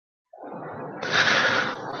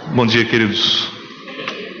Bom dia, queridos.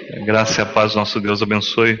 A graça e a paz do nosso Deus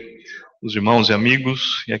abençoe os irmãos e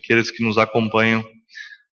amigos e aqueles que nos acompanham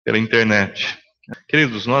pela internet.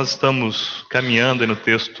 Queridos, nós estamos caminhando aí no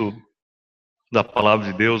texto da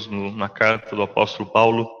palavra de Deus, na carta do apóstolo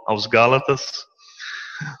Paulo aos Gálatas.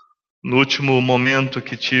 No último momento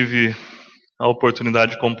que tive a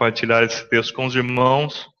oportunidade de compartilhar esse texto com os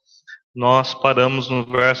irmãos, nós paramos no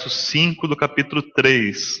verso 5 do capítulo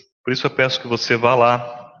 3. Por isso eu peço que você vá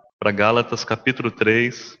lá para Gálatas capítulo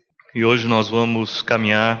 3, e hoje nós vamos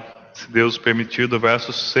caminhar, se Deus permitir, do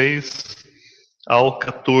verso 6 ao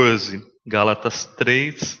 14. Gálatas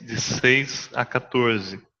 3, de 6 a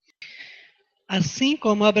 14. Assim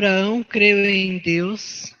como Abraão creu em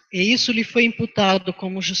Deus, e isso lhe foi imputado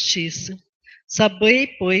como justiça, sabei,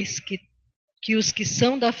 pois, que os que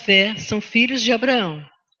são da fé são filhos de Abraão.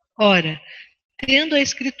 Ora, tendo a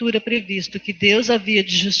Escritura previsto que Deus havia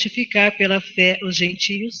de justificar pela fé os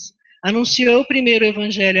gentios, anunciou primeiro o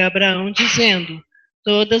Evangelho a Abraão, dizendo: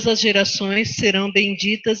 todas as gerações serão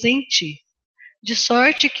benditas em ti. De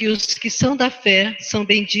sorte que os que são da fé são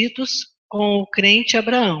benditos com o crente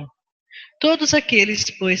Abraão. Todos aqueles,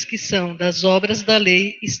 pois, que são das obras da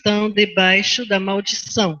lei estão debaixo da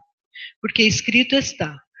maldição, porque escrito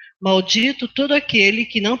está: maldito todo aquele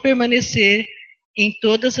que não permanecer em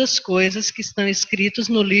todas as coisas que estão escritas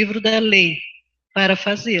no livro da lei, para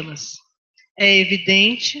fazê-las. É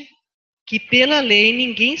evidente que pela lei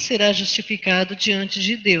ninguém será justificado diante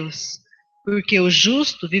de Deus, porque o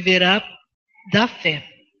justo viverá da fé.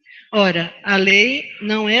 Ora, a lei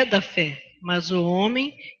não é da fé, mas o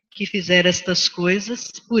homem que fizer estas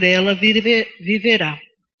coisas, por ela viverá.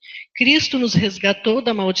 Cristo nos resgatou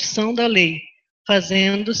da maldição da lei,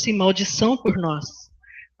 fazendo-se maldição por nós.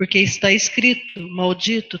 Porque está escrito: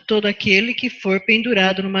 maldito todo aquele que for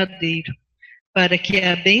pendurado no madeiro, para que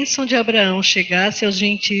a bênção de Abraão chegasse aos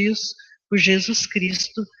gentios por Jesus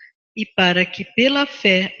Cristo, e para que pela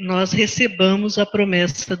fé nós recebamos a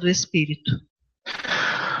promessa do Espírito.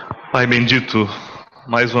 Pai bendito,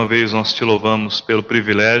 mais uma vez nós te louvamos pelo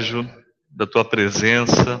privilégio da tua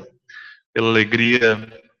presença, pela alegria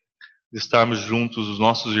de estarmos juntos, os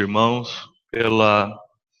nossos irmãos, pela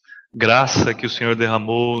graça que o Senhor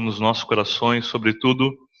derramou nos nossos corações, sobretudo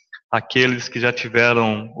aqueles que já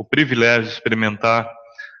tiveram o privilégio de experimentar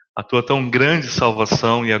a tua tão grande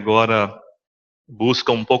salvação e agora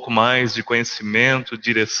buscam um pouco mais de conhecimento,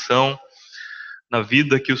 direção na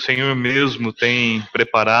vida que o Senhor mesmo tem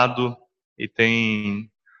preparado e tem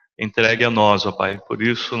entregue a nós, ó Pai. Por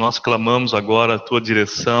isso nós clamamos agora a tua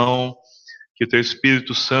direção, que o teu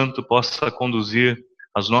Espírito Santo possa conduzir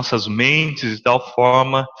as nossas mentes de tal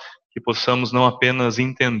forma que possamos não apenas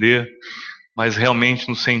entender, mas realmente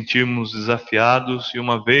nos sentirmos desafiados e,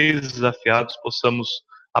 uma vez desafiados, possamos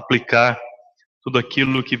aplicar tudo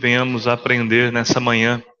aquilo que venhamos a aprender nessa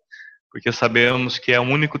manhã, porque sabemos que é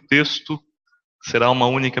um único texto, será uma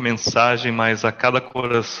única mensagem, mas a cada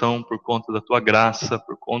coração, por conta da tua graça,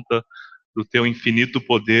 por conta do teu infinito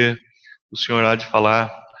poder, o Senhor há de falar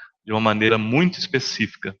de uma maneira muito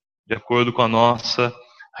específica, de acordo com a nossa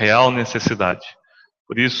real necessidade.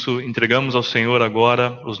 Por isso, entregamos ao Senhor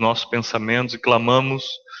agora os nossos pensamentos e clamamos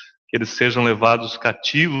que eles sejam levados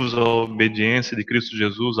cativos à obediência de Cristo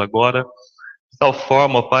Jesus agora, de tal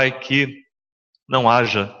forma, ó Pai, que não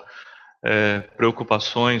haja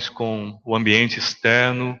preocupações com o ambiente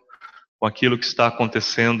externo, com aquilo que está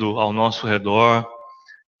acontecendo ao nosso redor,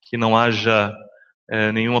 que não haja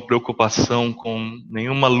nenhuma preocupação com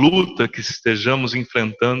nenhuma luta que estejamos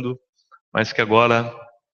enfrentando, mas que agora,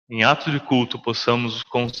 em ato de culto, possamos nos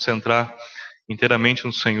concentrar inteiramente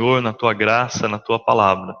no Senhor, na Tua graça, na Tua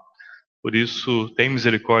palavra. Por isso, tem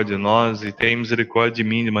misericórdia de nós e tem misericórdia de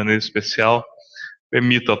mim de maneira especial.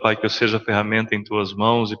 Permita, ó Pai, que eu seja ferramenta em Tuas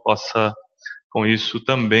mãos e possa, com isso,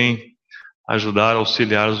 também ajudar,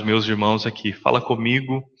 auxiliar os meus irmãos aqui. Fala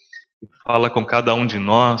comigo, fala com cada um de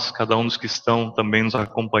nós, cada um dos que estão também nos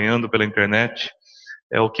acompanhando pela internet.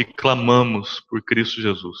 É o que clamamos por Cristo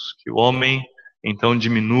Jesus. Que o homem, então,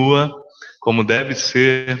 diminua como deve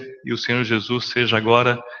ser e o Senhor Jesus seja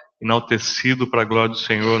agora enaltecido para a glória do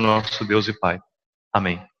Senhor, nosso Deus e Pai.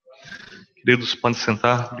 Amém. Queridos, podem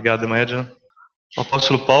sentar. Obrigado, Emédia. O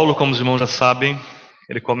apóstolo Paulo, como os irmãos já sabem,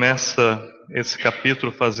 ele começa esse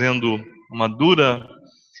capítulo fazendo uma dura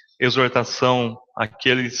exortação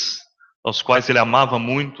àqueles aos quais ele amava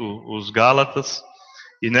muito, os Gálatas,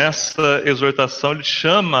 e nessa exortação ele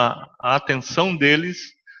chama a atenção deles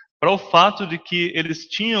para o fato de que eles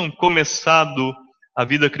tinham começado a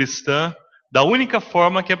vida cristã da única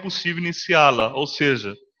forma que é possível iniciá-la, ou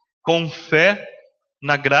seja, com fé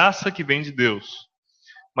na graça que vem de Deus.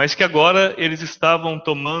 mas que agora eles estavam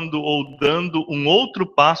tomando ou dando um outro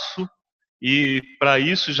passo, e para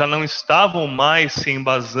isso já não estavam mais se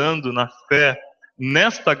embasando na fé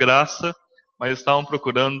nesta graça, mas estavam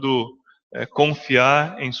procurando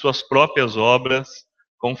confiar em suas próprias obras,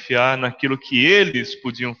 confiar naquilo que eles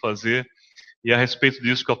podiam fazer. E a respeito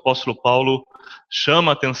disso que o apóstolo Paulo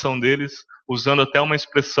chama a atenção deles, usando até uma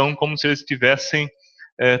expressão como se eles estivessem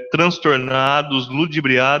transtornados,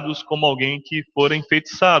 ludibriados, como alguém que fora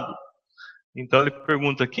enfeitiçado. Então ele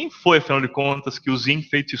pergunta, quem foi, afinal de contas, que os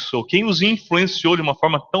enfeitiçou? Quem os influenciou de uma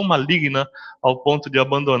forma tão maligna ao ponto de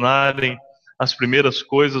abandonarem as primeiras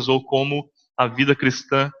coisas, ou como a vida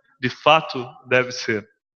cristã de fato deve ser?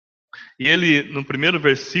 E ele, no primeiro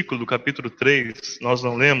versículo do capítulo 3, nós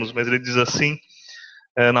não lemos, mas ele diz assim,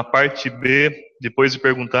 na parte B, depois de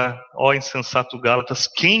perguntar, ó insensato Gálatas,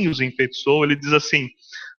 quem os enfeitiçou? Ele diz assim,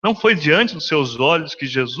 não foi diante dos seus olhos que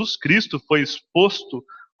Jesus Cristo foi exposto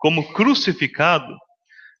como crucificado?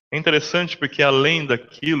 É interessante porque além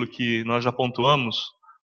daquilo que nós já pontuamos,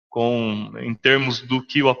 em termos do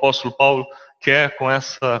que o apóstolo Paulo quer com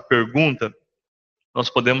essa pergunta, nós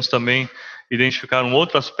podemos também identificar um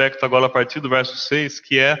outro aspecto agora a partir do verso 6,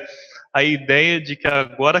 que é a ideia de que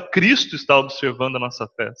agora Cristo está observando a nossa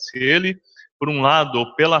fé. Se ele, por um lado,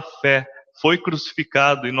 ou pela fé, foi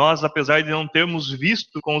crucificado, e nós, apesar de não termos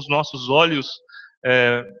visto com os nossos olhos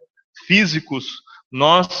físicos,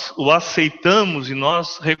 nós o aceitamos e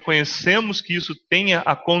nós reconhecemos que isso tenha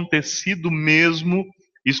acontecido mesmo,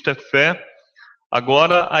 isto é fé.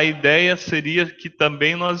 Agora a ideia seria que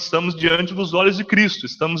também nós estamos diante dos olhos de Cristo,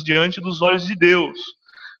 estamos diante dos olhos de Deus.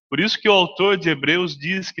 Por isso que o autor de Hebreus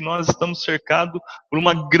diz que nós estamos cercados por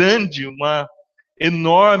uma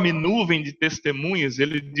enorme nuvem de testemunhas.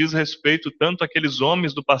 Ele diz respeito tanto àqueles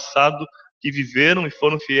homens do passado que viveram e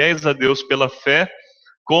foram fiéis a Deus pela fé,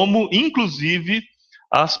 como inclusive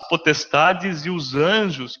as potestades e os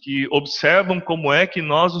anjos que observam como é que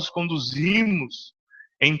nós nos conduzimos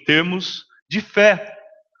em termos de fé,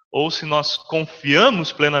 ou se nós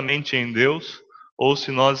confiamos plenamente em Deus, ou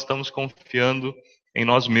se nós estamos confiando em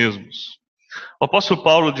nós mesmos. O apóstolo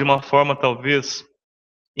Paulo, de uma forma talvez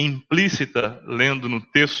implícita, lendo no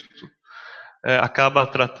texto, acaba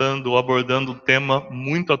tratando ou abordando um tema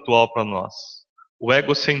muito atual para nós. O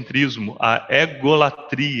egocentrismo, a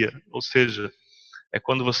egolatria, ou seja, é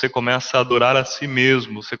quando você começa a adorar a si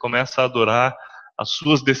mesmo, você começa a adorar as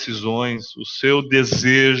suas decisões, o seu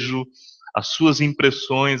desejo, as suas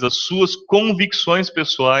impressões, as suas convicções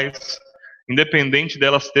pessoais, independente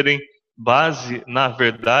delas terem base na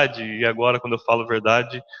verdade. E agora, quando eu falo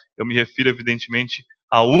verdade, eu me refiro evidentemente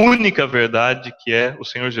à única verdade, que é o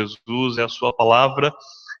Senhor Jesus, é a sua palavra.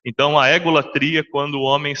 Então a egolatria, quando o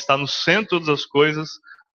homem está no centro das coisas,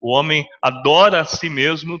 o homem adora a si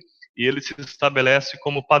mesmo e ele se estabelece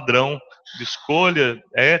como padrão de escolha,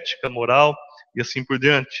 ética, moral e assim por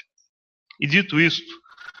diante. E dito isto,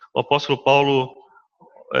 o apóstolo Paulo,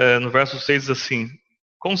 no verso 6, diz assim,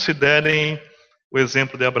 considerem o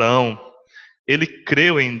exemplo de Abraão. Ele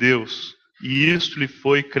creu em Deus e isto lhe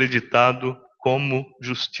foi creditado como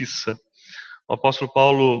justiça. O apóstolo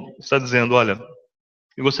Paulo está dizendo, olha,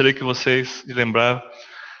 eu gostaria que vocês de lembrar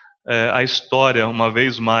a história uma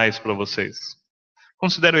vez mais para vocês.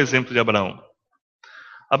 Considere o exemplo de Abraão.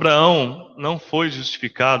 Abraão não foi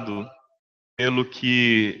justificado pelo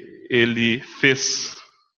que ele fez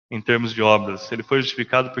em termos de obras. Ele foi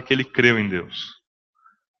justificado porque ele creu em Deus.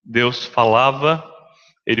 Deus falava,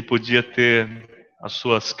 ele podia ter as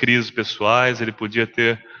suas crises pessoais, ele podia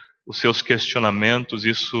ter os seus questionamentos.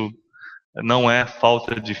 Isso não é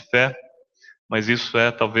falta de fé, mas isso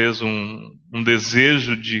é talvez um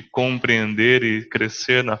desejo de compreender e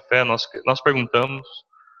crescer na fé. Nós perguntamos,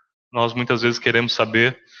 nós muitas vezes queremos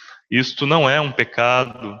saber. Isto não é um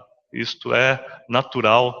pecado, isto é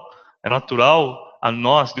natural a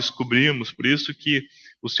nós descobrirmos. Por isso que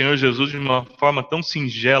o Senhor Jesus, de uma forma tão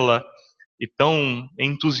singela e tão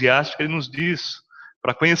entusiástica, ele nos diz,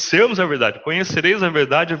 para conhecermos a verdade, conhecereis a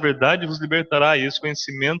verdade vos libertará. E esse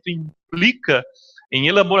conhecimento implica em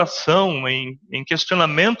elaboração, em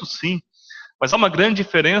questionamento, sim, mas há uma grande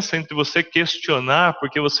diferença entre você questionar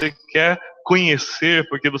porque você quer conhecer,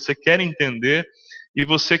 porque você quer entender, e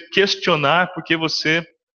você questionar porque você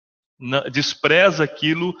despreza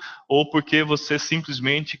aquilo, ou porque você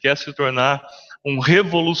simplesmente quer se tornar um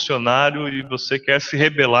revolucionário e você quer se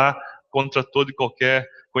rebelar contra todo e qualquer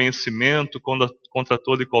conhecimento, contra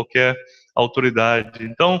toda e qualquer autoridade.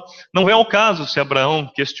 Então, não é o caso se Abraão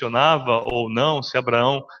questionava ou não, se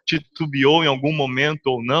Abraão titubeou em algum momento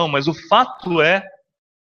ou não, mas o fato é,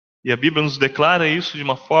 e a Bíblia nos declara isso de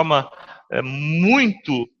uma forma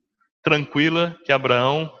muito tranquila que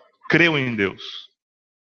Abraão creu em Deus.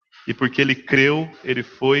 E porque ele creu, ele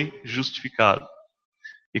foi justificado.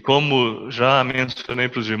 E como já mencionei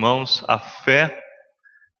para os irmãos, a fé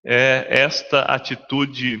é esta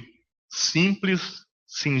atitude simples,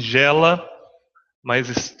 singela, mas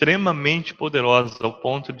extremamente poderosa, ao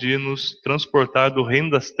ponto de nos transportar do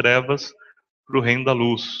reino das trevas para o reino da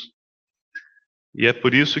luz. E é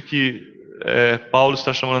por isso que Paulo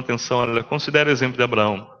está chamando a atenção, olha, considera o exemplo de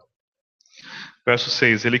Abraão. Verso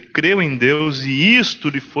 6, ele creu em Deus e isto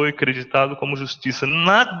lhe foi acreditado como justiça.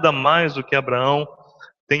 Nada mais do que Abraão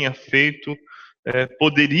tenha feito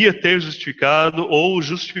poderia ter justificado ou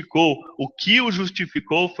justificou. O que o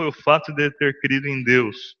justificou foi o fato de ele ter crido em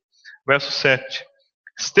Deus. Verso 7,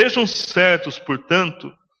 estejam certos,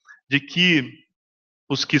 portanto, de que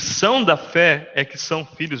os que são da fé é que são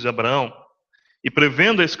filhos de Abraão. E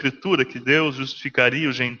prevendo a Escritura que Deus justificaria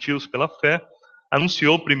os gentios pela fé,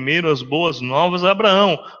 anunciou primeiro as boas novas a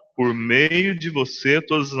Abraão. Por meio de você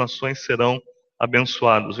todas as nações serão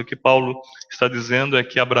abençoadas. O que Paulo está dizendo é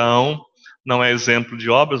que Abraão não é exemplo de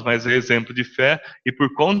obras, mas é exemplo de fé. E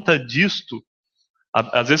por conta disto,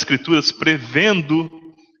 as Escrituras prevendo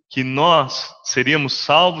que nós seríamos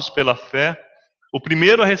salvos pela fé, o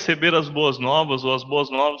primeiro a receber as boas novas, ou as boas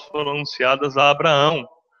novas foram anunciadas a Abraão,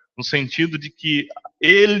 no sentido de que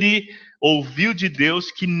ele ouviu de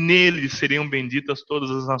Deus que nele seriam benditas todas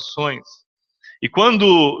as nações. E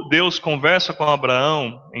quando Deus conversa com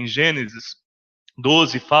Abraão, em Gênesis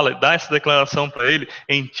 12, dá essa declaração para ele,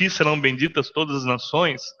 em ti serão benditas todas as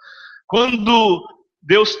nações. Quando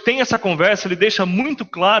Deus tem essa conversa, ele deixa muito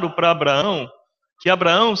claro para Abraão que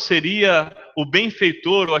Abraão seria o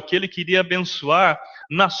benfeitor, ou aquele que iria abençoar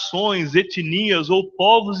nações, etnias ou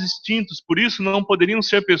povos distintos. Por isso não poderiam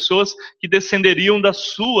ser pessoas que descenderiam da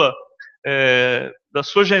sua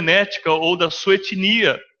genética ou da sua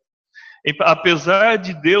etnia. Apesar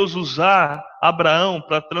de Deus usar Abraão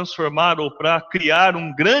para transformar ou para criar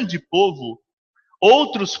um grande povo,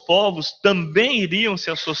 outros povos também iriam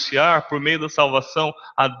se associar por meio da salvação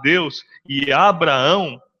a Deus e a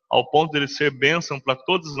Abraão, ao ponto de ele ser bênção para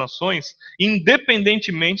todas as nações,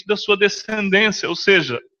 independentemente da sua descendência. Ou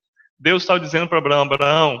seja, Deus estava dizendo para Abraão: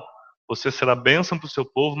 Abraão, você será bênção para o seu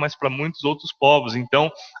povo, mas para muitos outros povos.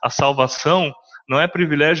 Então, a salvação não é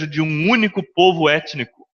privilégio de um único povo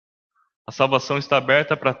étnico. A salvação está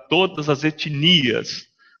aberta para todas as etnias.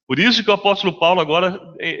 Por isso que o apóstolo Paulo agora,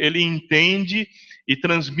 ele entende e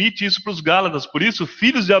transmite isso para os Gálatas. Por isso,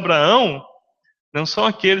 filhos de Abraão não são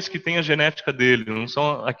aqueles que têm a genética dele, não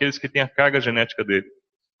são aqueles que têm a carga genética dele.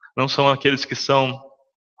 Não são aqueles que são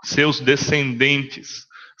seus descendentes,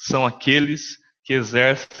 são aqueles que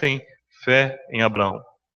exercem fé em Abraão.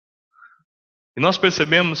 E nós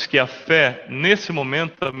percebemos que a fé, nesse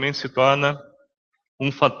momento, também se torna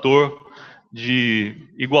um fator de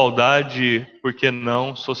igualdade, por que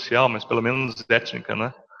não social, mas pelo menos étnica,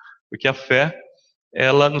 né? Porque a fé,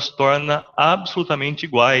 ela nos torna absolutamente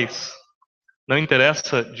iguais. Não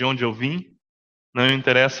interessa de onde eu vim, não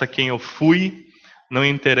interessa quem eu fui, não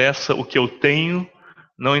interessa o que eu tenho,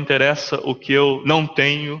 não interessa o que eu não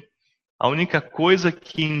tenho. A única coisa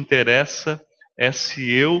que interessa é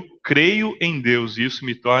se eu creio em Deus, e isso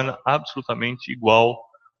me torna absolutamente igual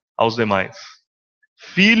aos demais.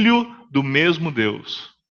 Filho do mesmo Deus.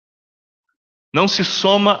 Não se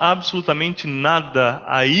soma absolutamente nada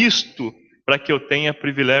a isto para que eu tenha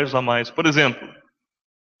privilégios a mais. Por exemplo,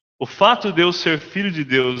 o fato de eu ser filho de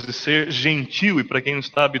Deus e ser gentil, e para quem não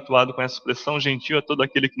está habituado com essa expressão, gentil é todo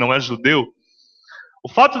aquele que não é judeu. O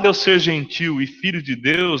fato de eu ser gentil e filho de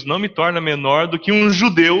Deus não me torna menor do que um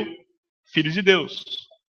judeu filho de Deus.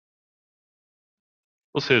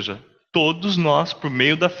 Ou seja, todos nós, por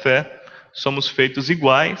meio da fé, somos feitos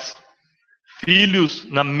iguais, filhos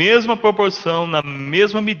na mesma proporção, na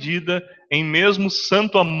mesma medida, em mesmo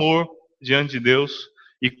santo amor diante de Deus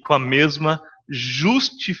e com a mesma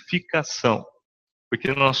justificação,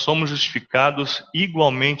 porque nós somos justificados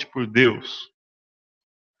igualmente por Deus.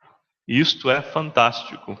 Isto é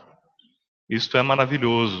fantástico, isto é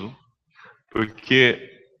maravilhoso,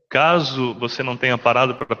 porque caso você não tenha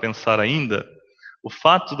parado para pensar ainda, o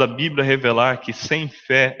fato da Bíblia revelar que sem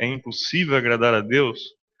fé é impossível agradar a Deus,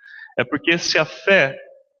 é porque se a fé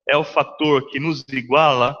é o fator que nos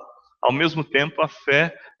iguala, ao mesmo tempo a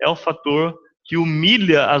fé é o fator que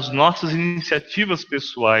humilha as nossas iniciativas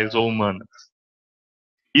pessoais ou humanas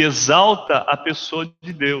e exalta a pessoa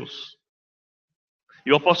de Deus.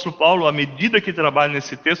 E o apóstolo Paulo, à medida que trabalha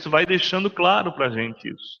nesse texto, vai deixando claro para a gente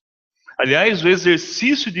isso. Aliás, o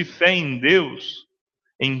exercício de fé em Deus,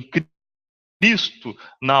 em Cristo,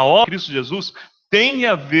 na obra de Cristo Jesus, tem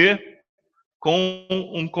a ver com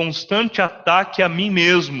um constante ataque a mim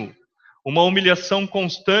mesmo, uma humilhação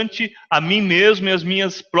constante a mim mesmo e às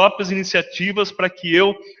minhas próprias iniciativas, para que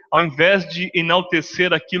eu, ao invés de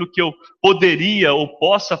enaltecer aquilo que eu poderia ou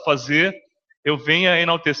possa fazer, eu venha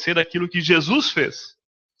enaltecer aquilo que Jesus fez.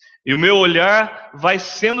 E o meu olhar vai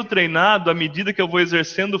sendo treinado à medida que eu vou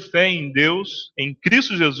exercendo fé em Deus, em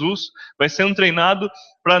Cristo Jesus, vai sendo treinado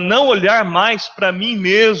para não olhar mais para mim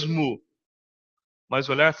mesmo, mas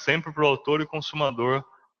olhar sempre para o autor e consumador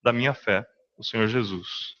da minha fé, o Senhor Jesus.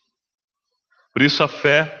 Por isso a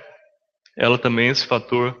fé, ela também é esse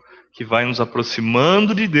fator que vai nos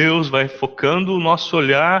aproximando de Deus, vai focando o nosso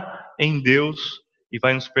olhar em Deus e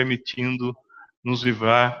vai nos permitindo nos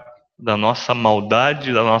livrar da nossa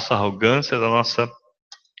maldade, da nossa arrogância, da nossa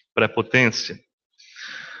prepotência.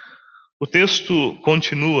 O texto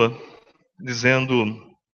continua dizendo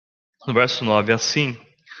no verso 9, assim,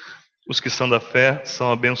 os que são da fé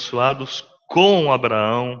são abençoados com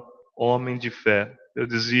Abraão, homem de fé. Eu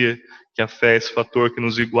dizia que a fé é esse fator que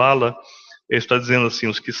nos iguala. Ele está dizendo assim,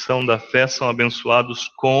 os que são da fé são abençoados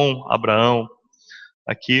com Abraão.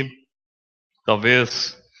 Aqui,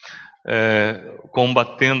 talvez,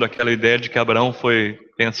 combatendo aquela ideia de que Abraão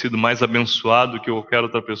tenha sido mais abençoado que qualquer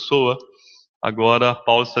outra pessoa, agora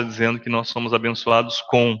Paulo está dizendo que nós somos abençoados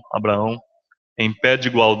com Abraão, em pé de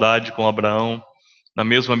igualdade com Abraão, na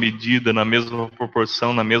mesma medida, na mesma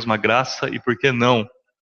proporção, na mesma graça, e por que não?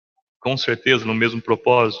 Com certeza, no mesmo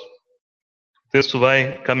propósito. O texto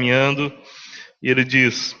vai caminhando e ele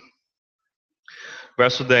diz,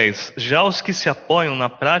 verso 10, já os que se apoiam na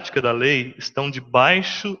prática da lei estão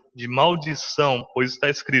debaixo de maldição, pois está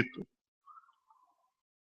escrito,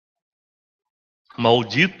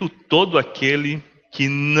 maldito todo aquele que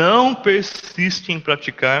não persiste em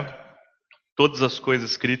praticar todas as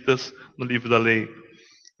coisas escritas no livro da lei.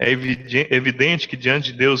 É evidente que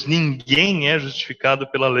diante de Deus ninguém é justificado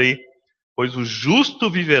pela lei, pois o justo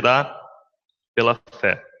viverá pela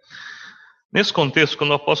fé. Nesse contexto, quando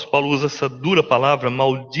o apóstolo Paulo usa essa dura palavra,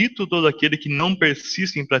 maldito todo aquele que não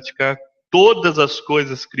persiste em praticar todas as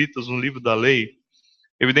coisas escritas no livro da lei,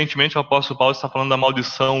 evidentemente o apóstolo Paulo está falando da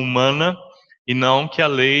maldição humana e não que a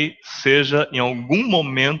lei seja em algum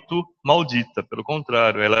momento maldita. Pelo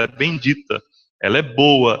contrário, ela é bendita, ela é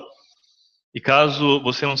boa. E caso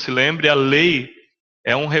você não se lembre, a lei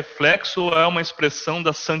é um reflexo, é uma expressão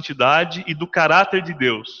da santidade e do caráter de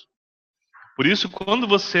Deus. Por isso, quando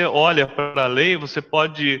você olha para a lei, você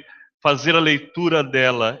pode fazer a leitura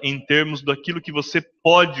dela em termos daquilo que você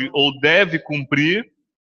pode ou deve cumprir,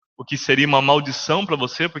 o que seria uma maldição para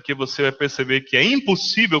você, porque você vai perceber que é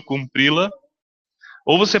impossível cumpri-la,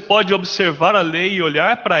 ou você pode observar a lei e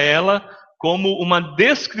olhar para ela como uma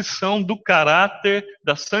descrição do caráter,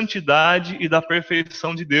 da santidade e da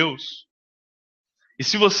perfeição de Deus. E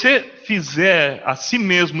se você fizer a si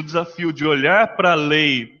mesmo o desafio de olhar para a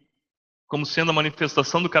lei como sendo a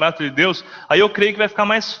manifestação do caráter de Deus, aí eu creio que vai ficar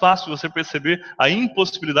mais fácil você perceber a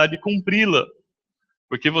impossibilidade de cumpri-la.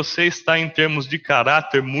 Porque você está, em termos de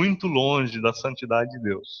caráter, muito longe da santidade de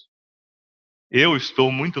Deus. Eu estou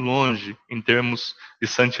muito longe, em termos de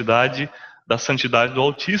santidade, da santidade do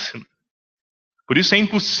Altíssimo. Por isso é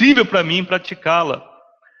impossível para mim praticá-la.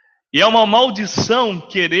 E é uma maldição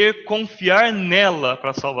querer confiar nela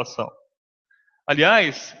para a salvação.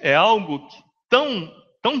 Aliás, é algo tão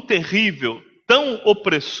terrível, tão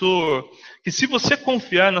opressor, que se você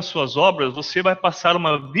confiar nas suas obras, você vai passar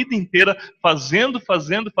uma vida inteira fazendo,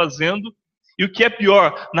 e o que é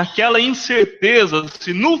pior, naquela incerteza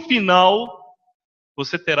se no final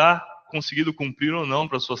você terá conseguido cumprir ou não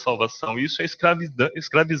para a sua salvação. Isso é escravidão.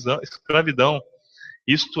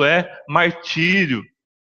 Isto é martírio.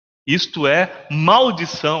 Isto é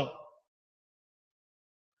maldição.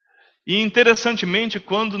 E interessantemente,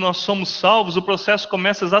 quando nós somos salvos, o processo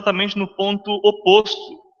começa exatamente no ponto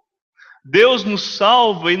oposto. Deus nos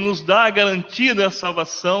salva e nos dá a garantia da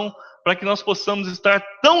salvação para que nós possamos estar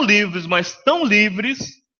tão livres, mas tão livres,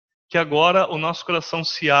 que agora o nosso coração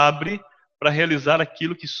se abre para realizar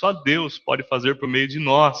aquilo que só Deus pode fazer por meio de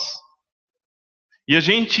nós. E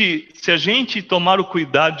se a gente tomar o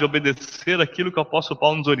cuidado de obedecer aquilo que o apóstolo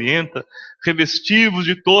Paulo nos orienta, revestivos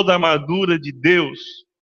de toda a armadura de Deus,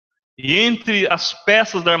 e entre as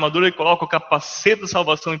peças da armadura ele coloca o capacete da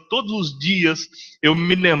salvação, e todos os dias eu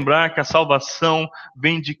me lembrar que a salvação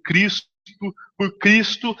vem de Cristo, por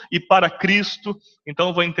Cristo e para Cristo, então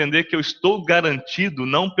eu vou entender que eu estou garantido,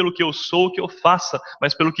 não pelo que eu sou, o que eu faça,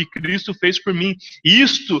 mas pelo que Cristo fez por mim. E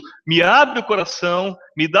isto me abre o coração,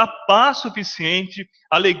 me dá paz suficiente,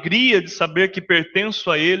 alegria de saber que pertenço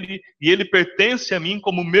a Ele, e Ele pertence a mim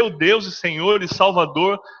como meu Deus e Senhor e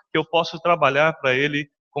Salvador, que eu posso trabalhar para Ele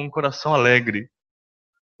com o coração alegre,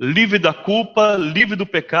 livre da culpa, livre do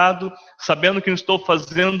pecado, sabendo que não estou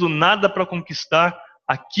fazendo nada para conquistar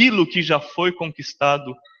aquilo que já foi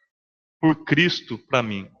conquistado por Cristo para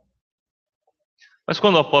mim. Mas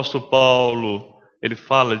quando o apóstolo Paulo ele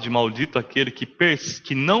fala de maldito aquele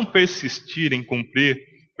que não persistir em cumprir,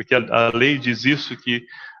 porque a lei diz isso,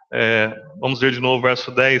 vamos ver de novo o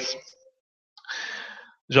verso 10.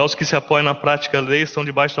 Já os que se apoiam na prática da lei estão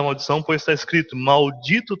debaixo da maldição, pois está escrito: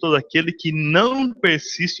 maldito todo aquele que não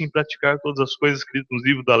persiste em praticar todas as coisas escritas no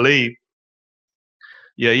livro da lei.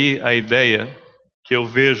 E aí a ideia que eu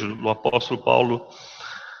vejo do apóstolo Paulo,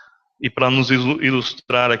 e para nos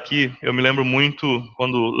ilustrar aqui, eu me lembro muito,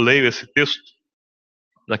 quando leio esse texto,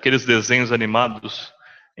 daqueles desenhos animados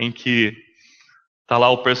em que está lá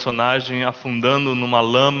o personagem afundando numa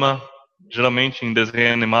lama. Geralmente em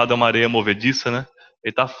desenho animado é uma areia movediça, né?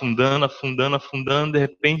 Ele está afundando, afundando, afundando, de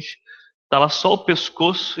repente está lá só o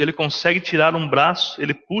pescoço, ele consegue tirar um braço,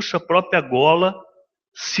 ele puxa a própria gola,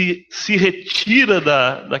 se retira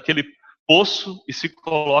daquele poço e se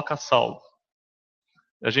coloca a salvo.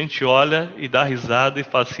 A gente olha e dá risada e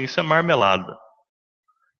fala assim: isso é marmelada.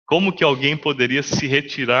 Como que alguém poderia se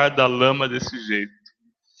retirar da lama desse jeito?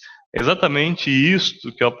 É exatamente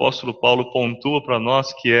isto que o apóstolo Paulo pontua para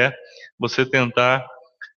nós, que é você tentar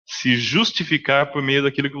se justificar por meio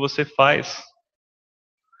daquilo que você faz.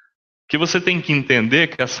 Que você tem que entender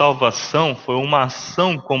que a salvação foi uma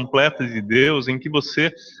ação completa de Deus em que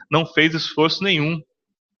você não fez esforço nenhum.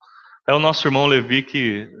 É o nosso irmão Levi,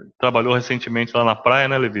 que trabalhou recentemente lá na praia,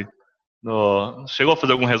 né, Levi? Chegou a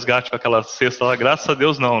fazer algum resgate com aquela cesta lá? Graças a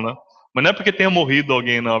Deus não, né? Mas não é porque tenha morrido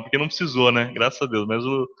alguém, não, é porque não precisou, né? Graças a Deus. Mas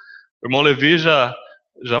o irmão Levi já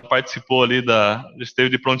participou ali, esteve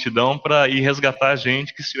de prontidão para ir resgatar a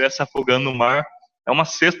gente que estivesse afogando no mar. É uma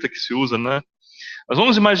cesta que se usa, né? Mas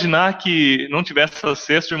vamos imaginar que não tivesse essa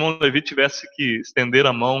cesta, o irmão Levi tivesse que estender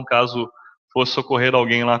a mão caso fosse socorrer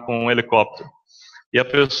alguém lá com um helicóptero. E a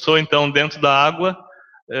pessoa, então, dentro da água,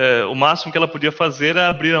 o máximo que ela podia fazer era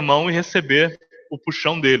abrir a mão e receber o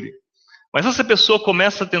puxão dele. Mas se essa pessoa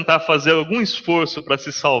começa a tentar fazer algum esforço para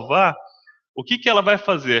se salvar, o que ela vai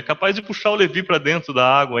fazer? É capaz de puxar o Levi para dentro da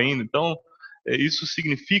água ainda. Então, isso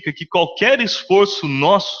significa que qualquer esforço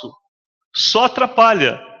nosso só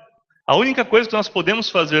atrapalha. A única coisa que nós podemos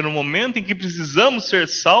fazer no momento em que precisamos ser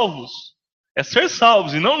salvos é ser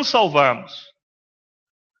salvos e não nos salvarmos.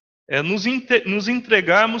 É nos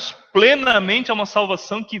entregarmos plenamente a uma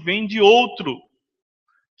salvação que vem de outro,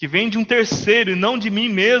 que vem de um terceiro e não de mim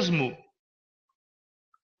mesmo.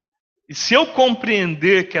 E se eu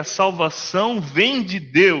compreender que a salvação vem de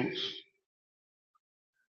Deus,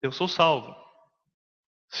 eu sou salvo.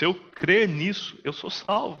 Se eu crer nisso, eu sou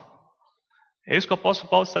salvo. É isso que o apóstolo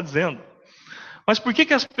Paulo está dizendo. Mas por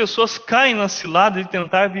que as pessoas caem na cilada de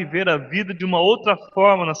tentar viver a vida de uma outra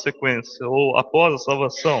forma na sequência, ou após a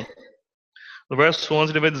salvação? No verso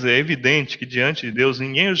 11 ele vai dizer: é evidente que diante de Deus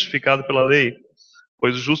ninguém é justificado pela lei,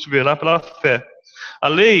 pois o justo viverá pela fé. A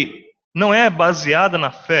lei não é baseada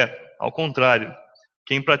na fé, ao contrário.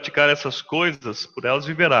 Quem praticar essas coisas, por elas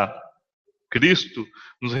viverá. Cristo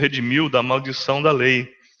nos redimiu da maldição da lei,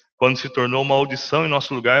 quando se tornou maldição em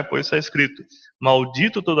nosso lugar, pois está escrito: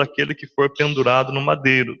 maldito todo aquele que for pendurado no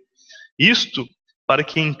madeiro. Isto para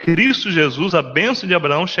que em Cristo Jesus a bênção de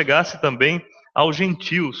Abraão chegasse também aos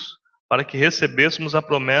gentios, para que recebêssemos a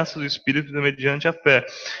promessa do Espírito mediante a fé.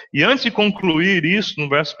 E antes de concluir isso, no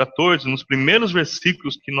verso 14, nos primeiros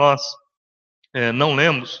versículos que nós não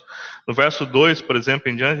lemos, no verso 2, por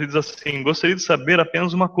exemplo, em diante, ele diz assim: gostaria de saber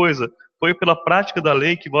apenas uma coisa: foi pela prática da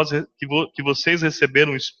lei que vocês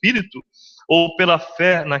receberam o Espírito, ou pela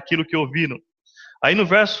fé naquilo que ouviram? Aí no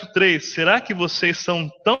verso 3, será que vocês são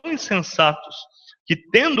tão insensatos que,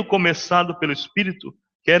 tendo começado pelo Espírito,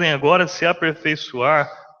 querem agora se aperfeiçoar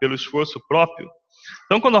pelo esforço próprio?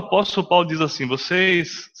 Então, quando o apóstolo Paulo diz assim: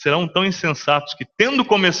 vocês serão tão insensatos que, tendo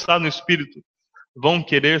começado no Espírito, vão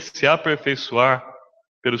querer se aperfeiçoar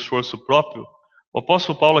pelo esforço próprio, o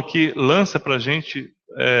apóstolo Paulo aqui lança para a gente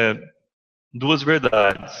duas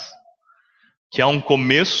verdades: que há um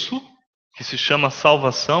começo, que se chama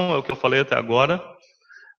salvação, é o que eu falei até agora,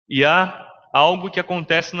 e há algo que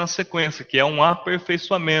acontece na sequência, que é um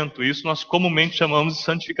aperfeiçoamento. Isso nós comumente chamamos de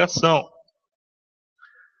santificação.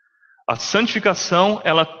 A santificação,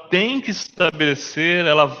 ela tem que estabelecer,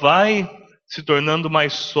 ela vai se tornando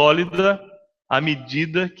mais sólida à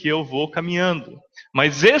medida que eu vou caminhando.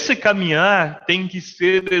 Mas esse caminhar tem que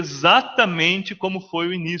ser exatamente como foi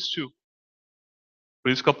o início.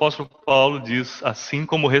 Por isso que o apóstolo Paulo diz: assim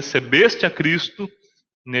como recebeste a Cristo,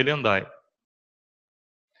 nele andai.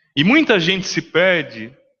 E muita gente se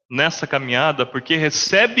perde nessa caminhada porque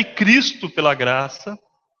recebe Cristo pela graça,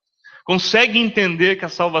 consegue entender que a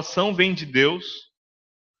salvação vem de Deus,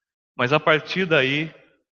 mas a partir daí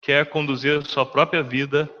quer conduzir a sua própria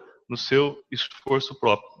vida no seu esforço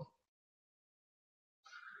próprio.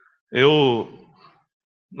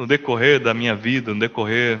 No decorrer da minha vida, no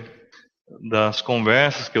decorrer das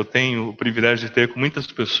conversas que eu tenho o privilégio de ter com muitas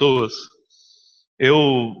pessoas,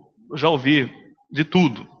 eu já ouvi de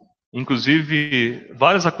tudo, inclusive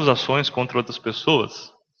várias acusações contra outras pessoas.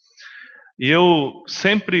 E eu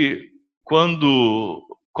sempre, quando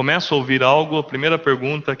começo a ouvir algo, a primeira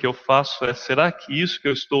pergunta que eu faço é: será que isso que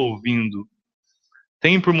eu estou ouvindo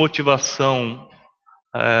tem por motivação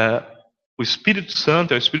o Espírito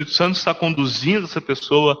Santo? É o Espírito Santo que está conduzindo essa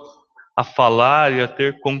pessoa a falar e a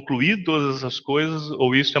ter concluído todas essas coisas,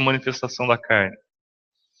 ou isso é a manifestação da carne?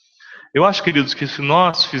 Eu acho, queridos, que se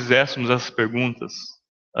nós fizéssemos essas perguntas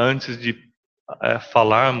antes de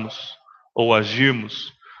falarmos ou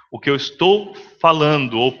agirmos, o que eu estou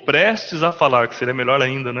falando ou prestes a falar, que seria melhor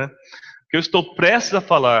ainda, né? O que eu estou prestes a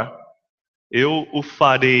falar, eu o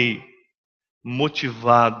farei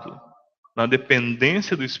motivado na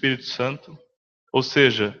dependência do Espírito Santo, ou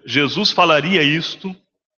seja, Jesus falaria isto,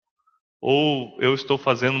 ou eu estou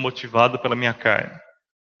fazendo motivado pela minha carne.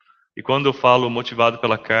 E quando eu falo motivado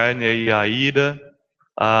pela carne, é a ira,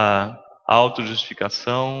 a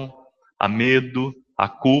autojustificação, a medo, a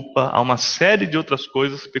culpa, há uma série de outras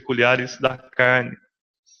coisas peculiares da carne.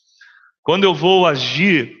 Quando eu vou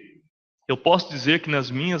agir, eu posso dizer que nas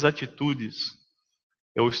minhas atitudes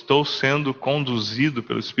eu estou sendo conduzido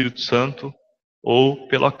pelo Espírito Santo ou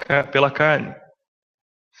pela carne.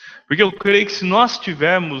 Porque eu creio que se nós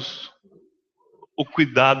tivermos o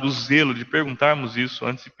cuidado, o zelo de perguntarmos isso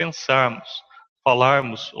antes de pensarmos,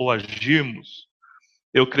 falarmos ou agirmos,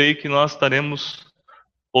 eu creio que nós teremos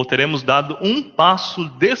dado um passo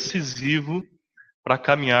decisivo para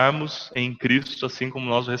caminharmos em Cristo, assim como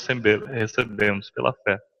nós o recebemos pela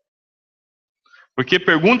fé. Porque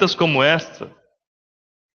perguntas como esta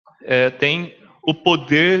têm o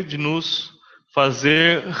poder de nos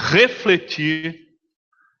fazer refletir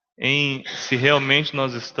em se realmente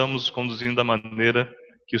nós estamos conduzindo da maneira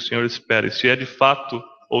que o Senhor espera. E se é de fato,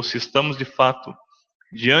 ou se estamos de fato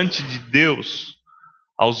diante de Deus,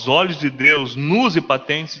 aos olhos de Deus, nus e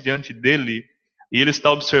patentes diante dele, e ele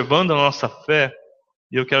está observando a nossa fé.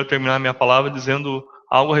 E eu quero terminar minha palavra dizendo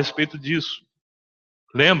algo a respeito disso.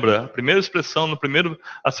 Lembra,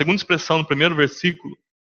 a segunda expressão no primeiro versículo,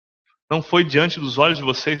 não foi diante dos olhos de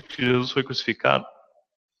vocês que Jesus foi crucificado?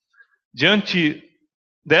 Diante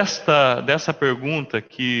dessa pergunta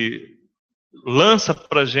que lança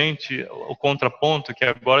para a gente o contraponto, que é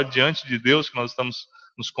agora diante de Deus que nós estamos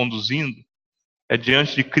nos conduzindo, é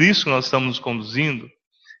diante de Cristo que nós estamos nos conduzindo,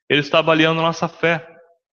 ele está avaliando a nossa fé,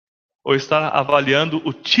 ou está avaliando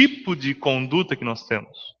o tipo de conduta que nós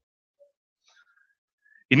temos.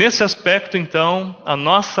 E nesse aspecto, então, a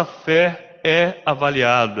nossa fé é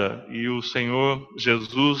avaliada, e o Senhor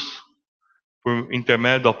Jesus, por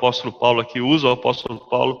intermédio do apóstolo Paulo aqui, usa o apóstolo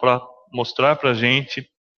Paulo para mostrar para a gente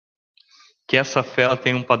que essa fé ela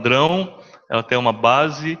tem um padrão, ela tem uma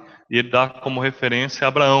base, e ele dá como referência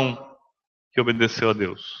Abraão, que obedeceu a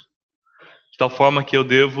Deus. De tal forma que eu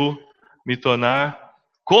devo me tornar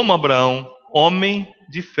como Abraão, homem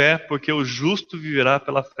de fé, porque o justo viverá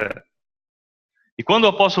pela fé. E quando o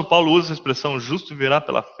apóstolo Paulo usa a expressão justo viverá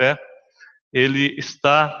pela fé, ele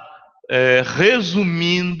está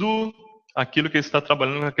resumindo aquilo que ele está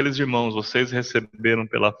trabalhando com aqueles irmãos. Vocês receberam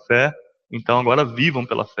pela fé, então agora vivam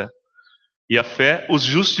pela fé. E a fé os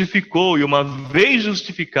justificou, e uma vez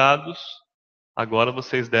justificados, agora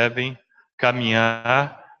vocês devem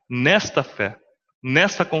caminhar nesta fé,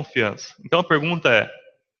 nessa confiança. Então a pergunta é: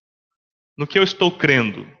 no que eu estou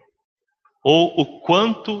crendo? Ou o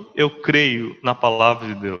quanto eu creio na palavra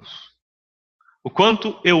de Deus? O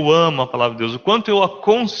quanto eu amo a palavra de Deus? O quanto eu a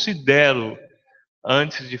considero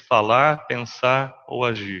antes de falar, pensar ou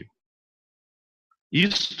agir?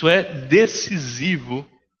 Isto é decisivo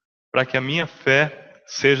para que a minha fé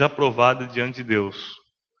seja aprovada diante de Deus.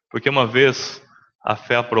 Porque uma vez a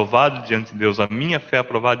fé aprovada diante de Deus, a minha fé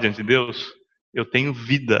aprovada diante de Deus, eu tenho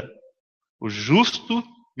vida. O justo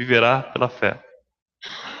viverá pela fé.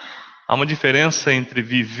 Há uma diferença entre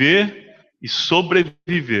viver e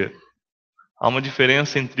sobreviver. Há uma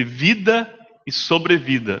diferença entre vida e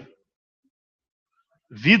sobrevida.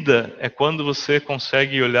 Vida é quando você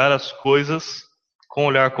consegue olhar as coisas com o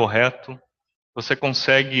olhar correto. Você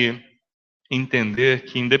consegue entender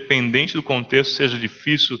que independente do contexto, seja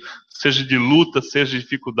difícil, seja de luta, seja de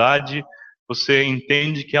dificuldade, você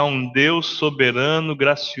entende que há um Deus soberano,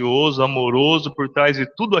 gracioso, amoroso por trás de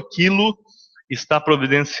tudo aquilo, está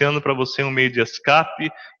providenciando para você um meio de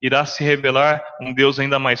escape, irá se revelar um Deus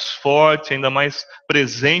ainda mais forte, ainda mais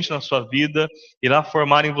presente na sua vida, irá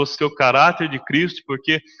formar em você o caráter de Cristo,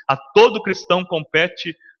 porque a todo cristão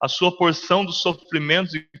compete a sua porção dos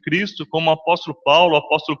sofrimentos de Cristo, como o apóstolo Paulo, o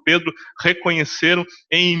apóstolo Pedro reconheceram: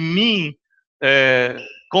 em mim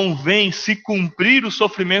convém se cumprir os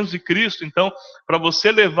sofrimentos de Cristo. Então, para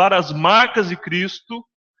você levar as marcas de Cristo,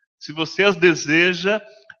 se você as deseja,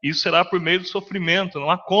 isso será por meio do sofrimento, não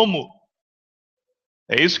há como.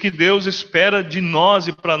 É isso que Deus espera de nós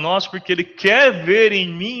e para nós, porque Ele quer ver em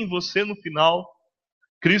mim e você no final,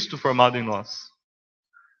 Cristo formado em nós.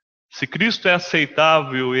 Se Cristo é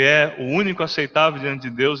aceitável e é o único aceitável diante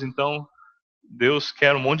de Deus, então Deus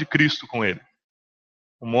quer um monte de Cristo com Ele.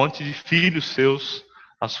 Um monte de filhos seus,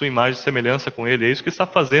 a sua imagem e semelhança com Ele. É isso que Ele está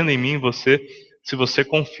fazendo em mim e você, se você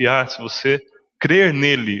confiar, se você crer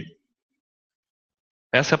nele.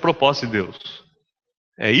 Essa é a proposta de Deus.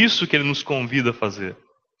 É isso que Ele nos convida a fazer.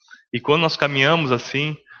 E quando nós caminhamos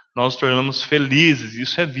assim, nós nos tornamos felizes.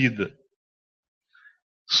 Isso é vida.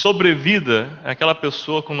 Sobrevida é aquela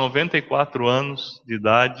pessoa com 94 anos de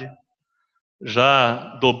idade,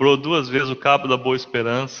 já dobrou 2 vezes o cabo da Boa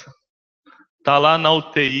Esperança, está lá na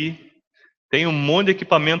UTI, tem um monte de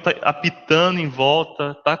equipamento apitando em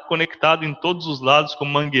volta, está conectado em todos os lados com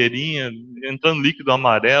mangueirinha, entrando líquido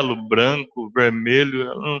amarelo, branco,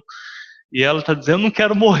 vermelho, e ela está dizendo: eu não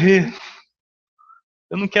quero morrer,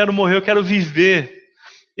 eu não quero morrer, eu quero viver.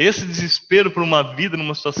 Esse desespero por uma vida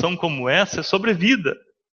numa situação como essa é sobrevida.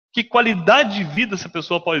 Que qualidade de vida essa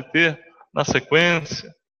pessoa pode ter na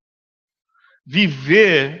sequência?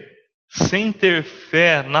 Viver sem ter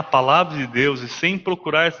fé na palavra de Deus e sem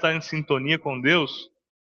procurar estar em sintonia com Deus,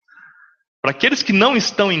 para aqueles que não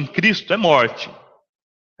estão em Cristo, é morte.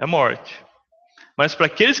 É morte. Mas para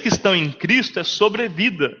aqueles que estão em Cristo, é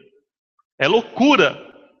sobrevida. É loucura.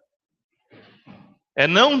 É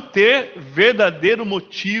não ter verdadeiro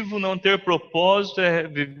motivo, não ter propósito, é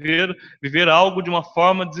viver algo de uma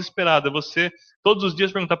forma desesperada. Você, todos os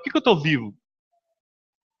dias, perguntar: por que eu estou vivo?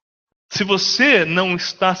 Se você não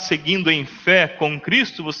está seguindo em fé com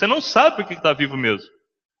Cristo, você não sabe por que está vivo mesmo.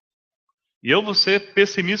 E eu vou ser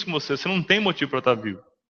pessimista com você: você não tem motivo para estar vivo.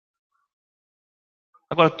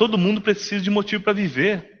 Agora, todo mundo precisa de motivo para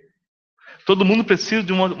viver. Todo mundo precisa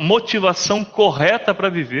de uma motivação correta para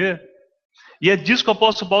viver. E é disso que o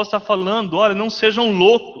apóstolo Paulo está falando. Olha, não sejam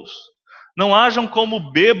loucos. Não hajam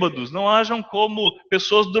como bêbados. Não hajam como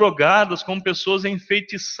pessoas drogadas, como pessoas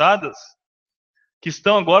enfeitiçadas, que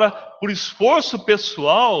estão agora, por esforço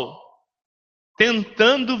pessoal,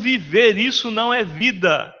 tentando viver. Isso não é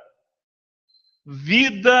vida.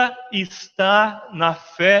 Vida está na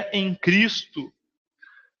fé em Cristo.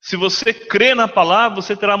 Se você crê na palavra,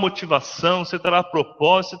 você terá motivação, você terá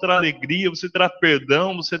propósito, você terá alegria, você terá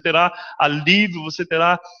perdão, você terá alívio, você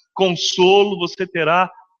terá consolo, você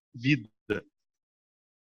terá vida.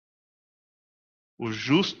 O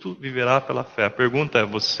justo viverá pela fé. A pergunta é: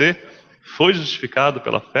 você foi justificado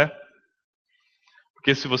pela fé?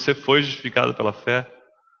 Porque se você foi justificado pela fé,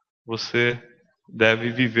 você deve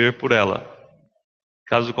viver por ela.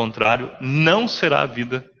 Caso contrário, não será a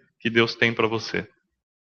vida que Deus tem para você.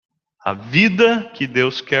 A vida que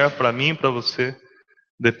Deus quer para mim e para você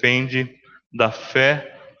depende da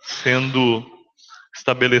fé sendo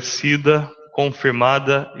estabelecida,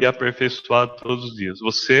 confirmada e aperfeiçoada todos os dias.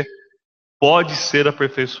 Você pode ser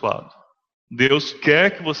aperfeiçoado. Deus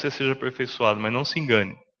quer que você seja aperfeiçoado, mas não se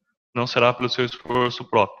engane. Não será pelo seu esforço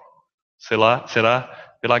próprio. Será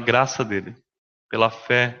pela graça dele, pela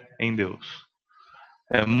fé em Deus.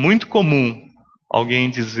 É muito comum alguém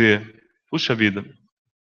dizer: puxa vida,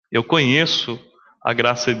 eu conheço a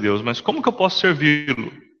graça de Deus, mas como que eu posso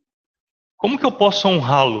servi-lo? Como que eu posso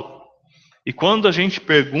honrá-lo? E quando a gente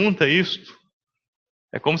pergunta isto,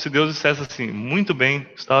 é como se Deus dissesse assim: muito bem,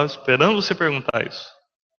 estava esperando você perguntar isso.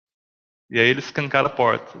 E aí ele escancara a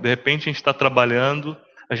porta. De repente a gente está trabalhando,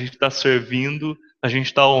 a gente está servindo, a gente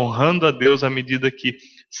está honrando a Deus à medida que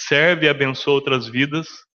serve e abençoa outras vidas,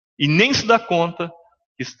 e nem se dá conta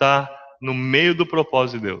que está no meio do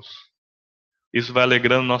propósito de Deus. Isso vai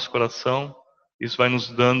alegrando nosso coração, isso vai nos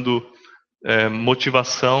dando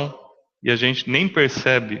motivação, e a gente nem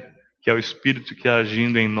percebe que é o Espírito que é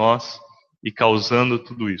agindo em nós e causando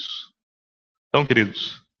tudo isso. Então,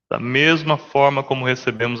 queridos, da mesma forma como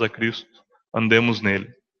recebemos a Cristo, andemos nele.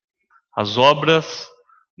 As obras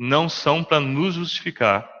não são para nos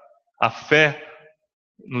justificar, a fé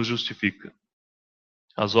nos justifica.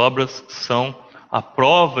 As obras são a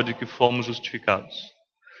prova de que fomos justificados.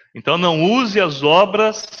 Então não use as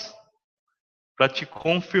obras para te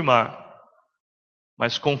confirmar,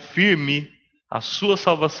 mas confirme a sua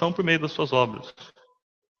salvação por meio das suas obras.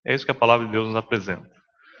 É isso que a palavra de Deus nos apresenta.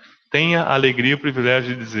 Tenha a alegria e o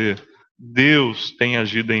privilégio de dizer: Deus tem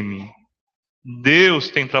agido em mim. Deus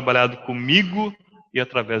tem trabalhado comigo e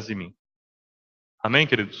através de mim. Amém,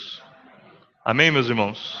 queridos? Amém, meus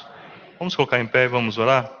irmãos? Vamos colocar em pé e vamos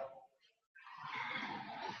orar?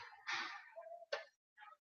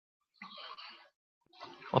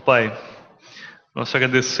 Ó Pai, nós te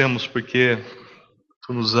agradecemos porque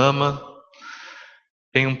Tu nos ama,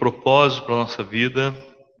 tem um propósito para a nossa vida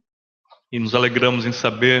e nos alegramos em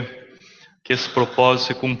saber que esse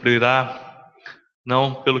propósito se cumprirá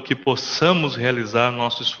não pelo que possamos realizar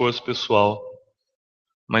nosso esforço pessoal,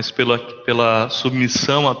 mas pela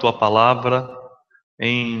submissão à Tua palavra,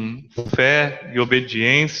 em fé e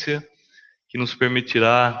obediência, que nos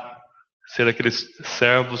permitirá ser aqueles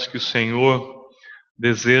servos que o Senhor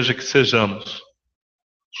deseja que sejamos.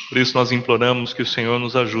 Por isso nós imploramos que o Senhor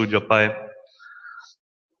nos ajude, ó Pai,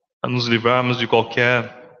 a nos livrarmos de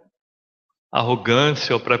qualquer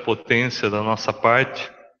arrogância ou prepotência da nossa parte,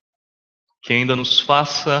 que ainda nos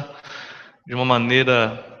faça de uma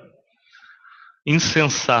maneira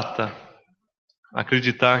insensata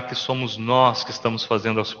acreditar que somos nós que estamos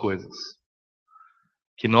fazendo as coisas,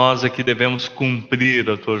 que nós é que devemos cumprir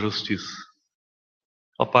a Tua justiça.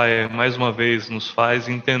 Ó Pai, mais uma vez nos faz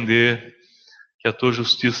entender que a Tua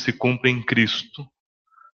justiça se cumpre em Cristo,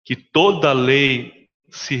 que toda a lei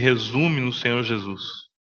se resume no Senhor Jesus,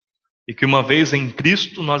 e que uma vez em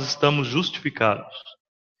Cristo nós estamos justificados,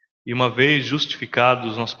 e uma vez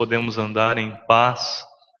justificados nós podemos andar em paz,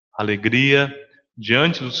 alegria,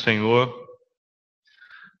 diante do Senhor,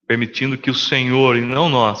 permitindo que o Senhor e não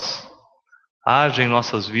nós haja em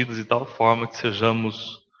nossas vidas de tal forma que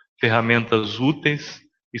sejamos ferramentas úteis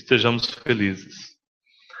e estejamos felizes.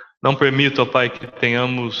 Não permita, ó Pai, que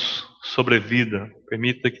tenhamos sobrevida,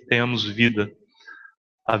 permita que tenhamos vida,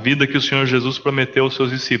 a vida que o Senhor Jesus prometeu aos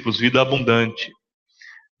seus discípulos, vida abundante,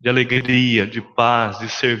 de alegria, de paz, de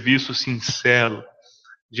serviço sincero,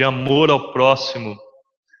 de amor ao próximo,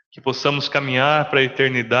 que possamos caminhar para a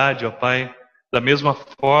eternidade, ó Pai, da mesma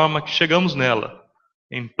forma que chegamos nela,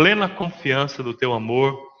 em plena confiança do Teu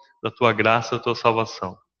amor, da Tua graça, da Tua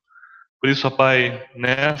salvação. Por isso, ó Pai,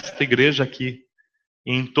 nesta igreja aqui,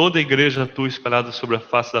 e em toda a igreja Tua espalhada sobre a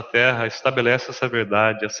face da terra, estabelece essa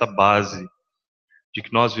verdade, essa base de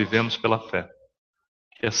que nós vivemos pela fé.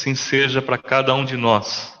 Que assim seja para cada um de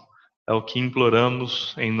nós, é o que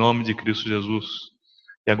imploramos em nome de Cristo Jesus.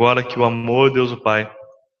 E agora que o amor, Deus o Pai,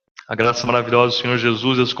 a graça maravilhosa do Senhor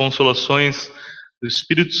Jesus e as consolações do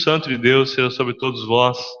Espírito Santo de Deus seja sobre todos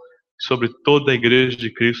vós, sobre toda a igreja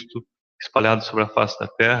de Cristo, espalhada sobre a face da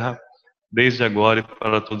terra, desde agora e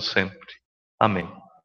para todo sempre. Amém.